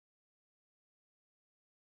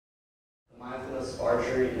discuss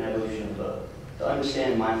archery and evolution of bow. To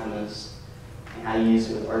understand mindfulness and how you use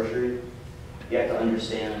it with archery, you have to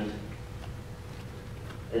understand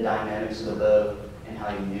the dynamics of the bow and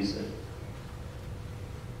how you use it.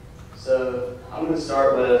 So I'm going to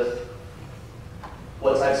start with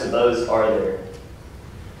what types of bows are there.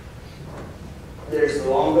 There's the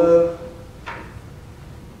longbow,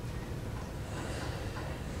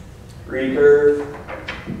 recurve,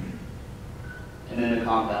 and then the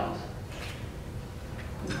compound.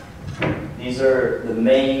 These are the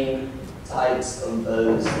main types of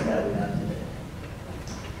bows that we have today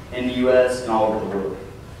in the US and all over the world.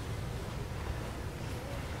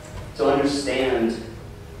 To understand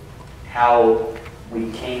how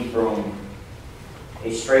we came from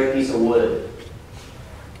a straight piece of wood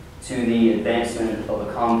to the advancement of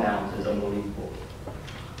a compound is unbelievable.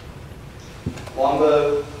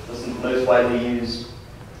 Longbow was most widely used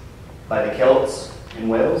by the Celts in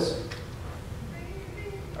Wales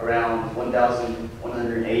around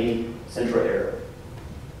 1180 Central Era.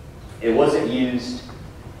 It wasn't used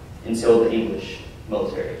until the English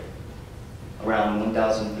military, around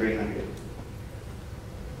 1300.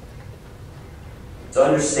 To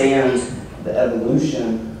understand the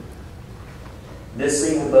evolution, this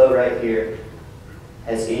single bow right here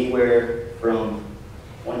has anywhere from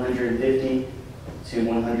 150 to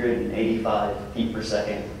 185 feet per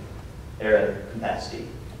second arrow capacity.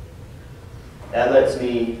 That lets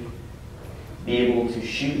me be able to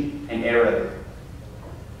shoot an arrow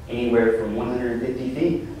anywhere from 150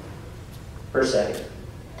 feet per second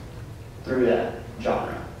through that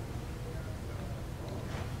genre.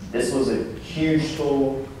 This was a huge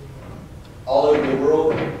tool all over the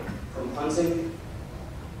world, from hunting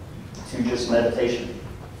to just meditation.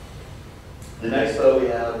 The next bow we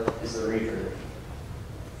have is the recurve.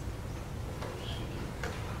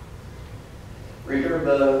 Recurve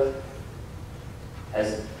bow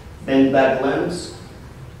has bend back limbs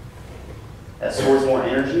that stores more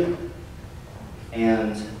energy,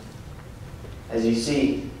 and as you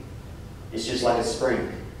see, it's just like a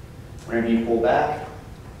spring. Whenever you pull back,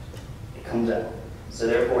 it comes out. So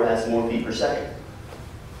therefore it has more feet per second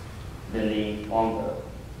than the longbow.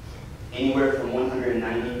 Anywhere from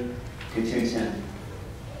 190 to 210.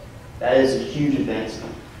 That is a huge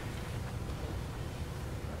advancement.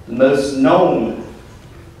 The most known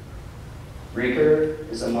recurve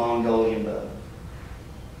is a Mongolian bow.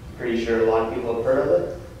 I'm pretty sure a lot of people have heard of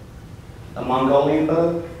it. A Mongolian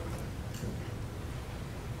bow,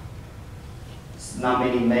 it's not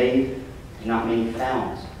many made and not many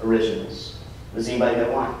found originals. Does anybody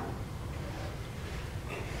know why?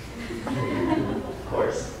 Of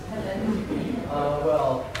course.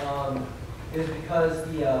 It was because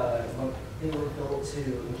they were built to,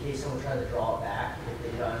 in case someone tried to draw it back,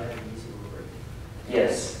 if they got it easy to break.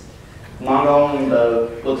 Yes. Mongolian bow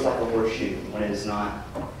looks like a horseshoe when it is not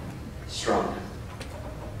strung.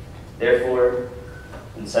 Therefore,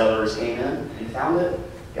 when settlers came in and found it,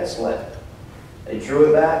 guess what? They drew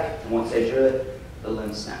it back, and once they drew it, the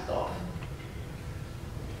limb snapped off.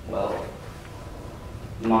 Well,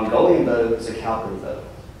 the Mongolian bow is a cavalry bow.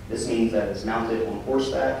 This means that it's mounted on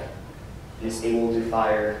horseback and is able to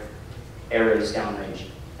fire arrows downrange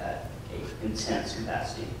at an intense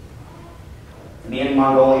capacity. To be a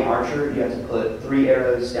Mongolian archer, you have to put 3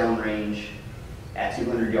 arrows downrange at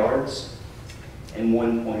 200 yards in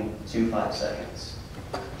 1.25 seconds.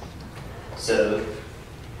 So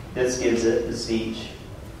this gives it the siege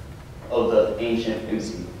of the ancient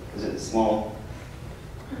Uzi, because it's small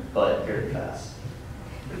but very fast.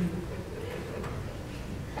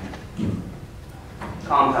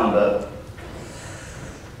 Compound bow.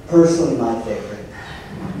 Personally, my favorite.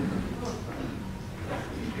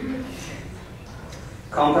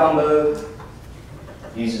 Compound bow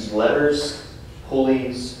uses levers,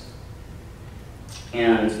 pulleys,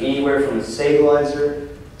 and anywhere from a stabilizer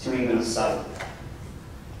to even a sight.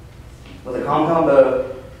 With a compound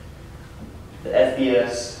bow, the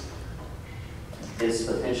FPS is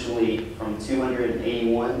potentially from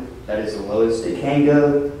 281, that is the lowest it can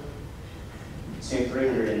go, to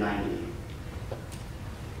 390.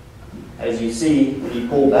 As you see, when you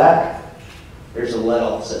pull back, there's a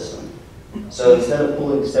let-off system. So instead of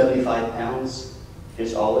pulling 75 pounds,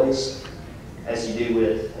 just always, as you do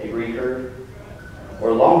with a recurve or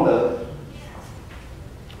a longbow,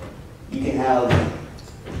 you can have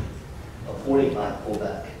a 45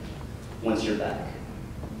 pullback once you're back.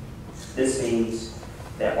 This means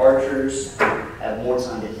that archers have more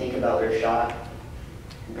time to think about their shot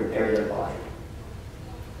and prepare their body.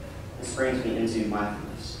 This brings me into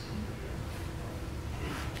mindfulness.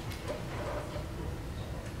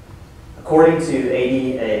 According to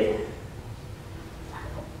ADA,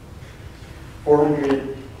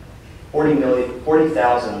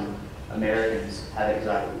 40,000 Americans have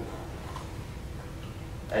anxiety.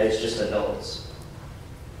 That is just adults.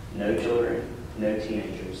 No children, no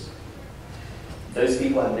teenagers. Those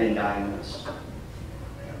people have been diagnosed.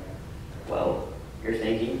 Well, you're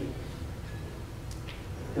thinking,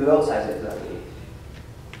 who else has anxiety?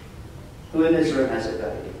 Who in this room has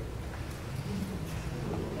anxiety?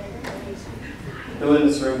 Who in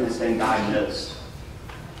this room has been diagnosed?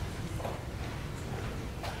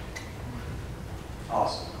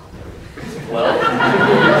 Awesome. Well,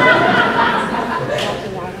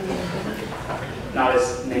 not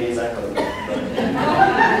as many as I hoped.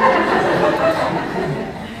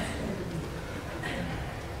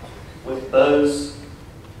 With those,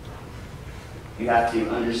 you have to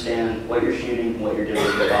understand what you're shooting and what you're doing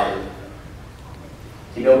with your body.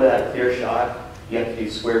 To go to that clear shot, you have to do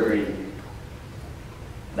square breathing.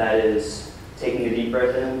 That is taking a deep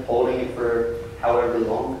breath in, holding it for however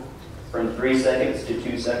long, from 3 seconds to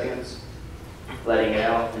 2 seconds, letting it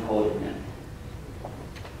out and holding it.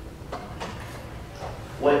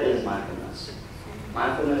 What is mindfulness?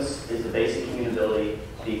 Mindfulness is the basic human ability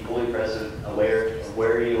to be fully present, aware of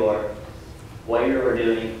where you are, what you are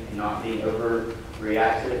doing, and not being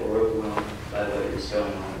overreactive or overwhelmed by what is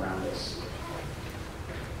going on around us.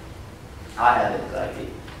 I had anxiety.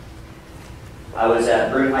 I was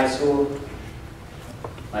at Broome High School,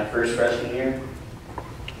 my first freshman year.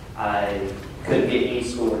 I couldn't get any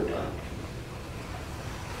schoolwork done.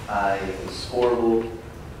 I was horrible.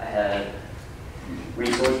 I had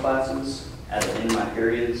resource classes at the end of my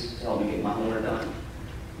periods to help me get my homework done.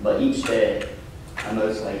 But each day, I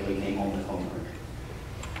most likely came home with homework.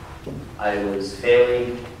 I was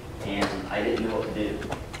failing, and I didn't know what to do.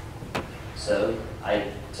 So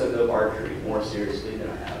I took up archery more seriously than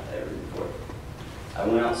I have ever before. I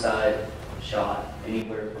went outside, shot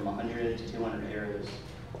anywhere from 100 to 200 arrows,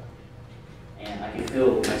 and I could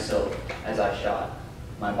feel myself as I shot,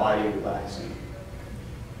 my body relaxing.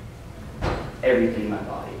 Everything in my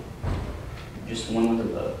body. Just one with a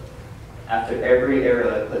bow. After every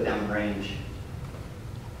arrow I put down range,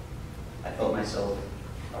 I felt myself,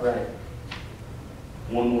 all right,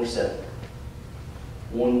 one more set,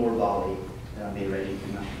 one more volley, and I'll be ready to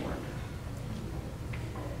do my homework.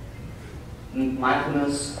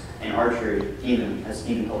 Mindfulness and archery has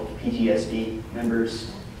even helped PTSD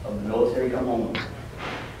members of the military come home.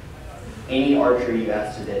 Any archer you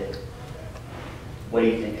ask today, what do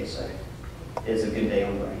you think they say? Is a good day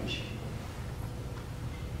on the range.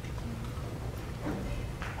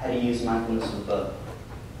 How do you use mindfulness with bow?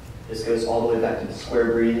 This goes all the way back to the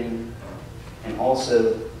square breathing and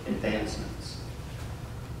also advancements.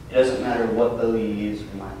 It doesn't matter what bow you use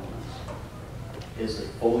for mindfulness. It is the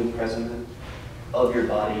fully present of your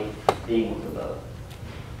body being with the bow.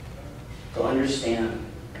 So understand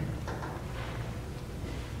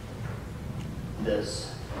this.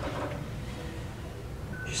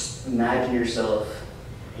 Just imagine yourself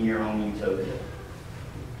in your own utopia.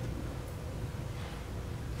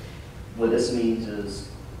 What this means is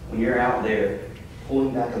when you're out there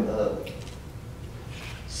pulling back a bow,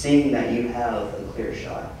 seeing that you have a clear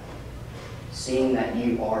shot, seeing that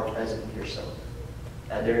you are present with yourself,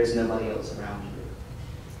 that there is nobody else around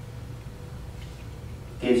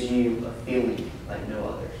you, gives you a feeling like no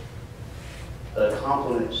other. The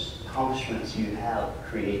accomplishments you have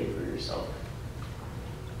created for yourself.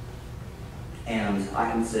 And I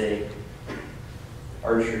can say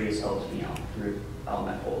archery has helped me out throughout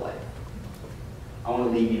my whole life. I want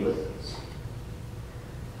to leave you with this.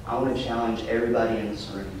 I want to challenge everybody in this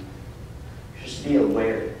room just to be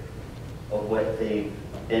aware of what they've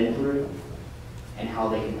been through and how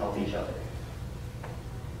they can help each other.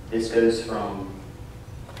 This goes from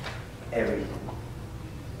everything.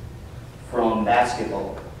 From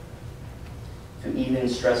basketball to even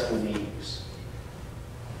stressful meetings.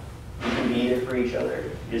 You can be there for each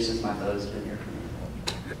other, just as my bow has been here for me.